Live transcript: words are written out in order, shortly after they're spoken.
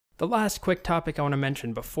The last quick topic I want to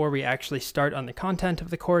mention before we actually start on the content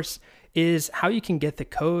of the course is how you can get the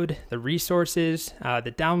code, the resources,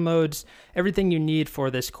 the downloads, everything you need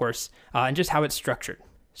for this course, and just how it's structured.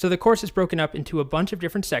 So the course is broken up into a bunch of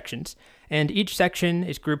different sections, and each section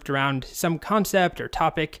is grouped around some concept or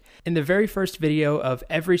topic. In the very first video of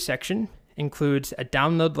every section includes a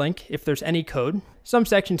download link if there's any code. Some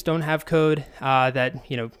sections don't have code that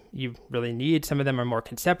you really need. Some of them are more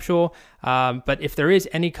conceptual, but if there is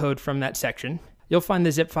any code from that section, you'll find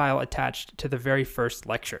the zip file attached to the very first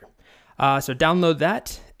lecture. So download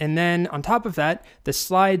that, and then on top of that, the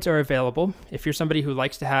slides are available. If you're somebody who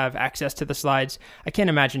likes to have access to the slides, I can't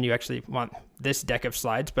imagine you actually want this deck of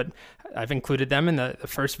slides, but I've included them in the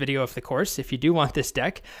first video of the course if you do want this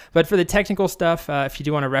deck. But for the technical stuff, if you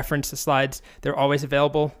do want to reference the slides, they're always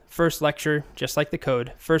available. First lecture, just like the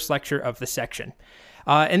code, first lecture of the section.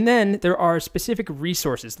 And then there are specific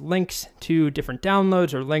resources, links to different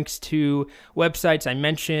downloads or links to websites I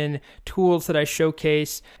mention, tools that I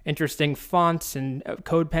showcase, interesting fonts and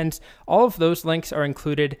code pens. All of those links are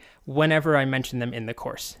included whenever I mention them in the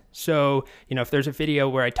course. So, if there's a video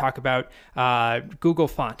where I talk about Google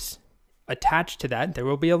Fonts, attached to that, there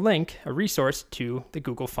will be a link, a resource to the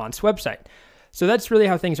Google Fonts website. So that's really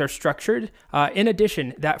how things are structured. In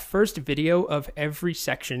addition, that first video of every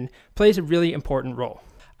section plays a really important role.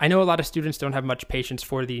 I know a lot of students don't have much patience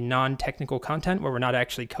for the non-technical content where we're not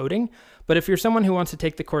actually coding, but if you're someone who wants to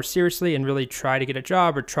take the course seriously and really try to get a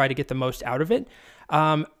job or try to get the most out of it,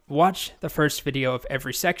 watch the first video of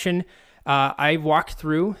every section. I walk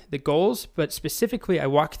through the goals, but specifically I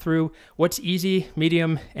walk through what's easy,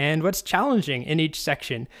 medium, and what's challenging in each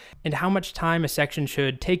section, and how much time a section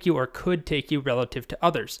should take you or could take you relative to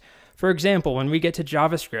others. For example, when we get to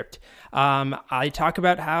JavaScript, I talk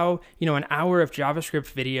about how, an hour of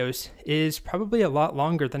JavaScript videos is probably a lot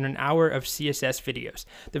longer than an hour of CSS videos.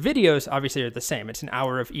 The videos obviously are the same, it's an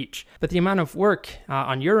hour of each, but the amount of work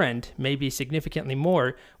on your end may be significantly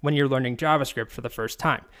more when you're learning JavaScript for the first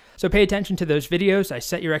time. So pay attention to those videos. I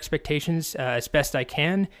set your expectations as best I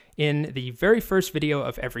can in the very first video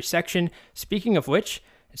of every section. Speaking of which,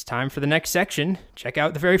 it's time for the next section. Check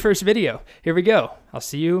out the very first video. Here we go. I'll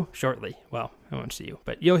see you shortly. Well, I won't see you,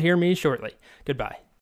 but you'll hear me shortly. Goodbye.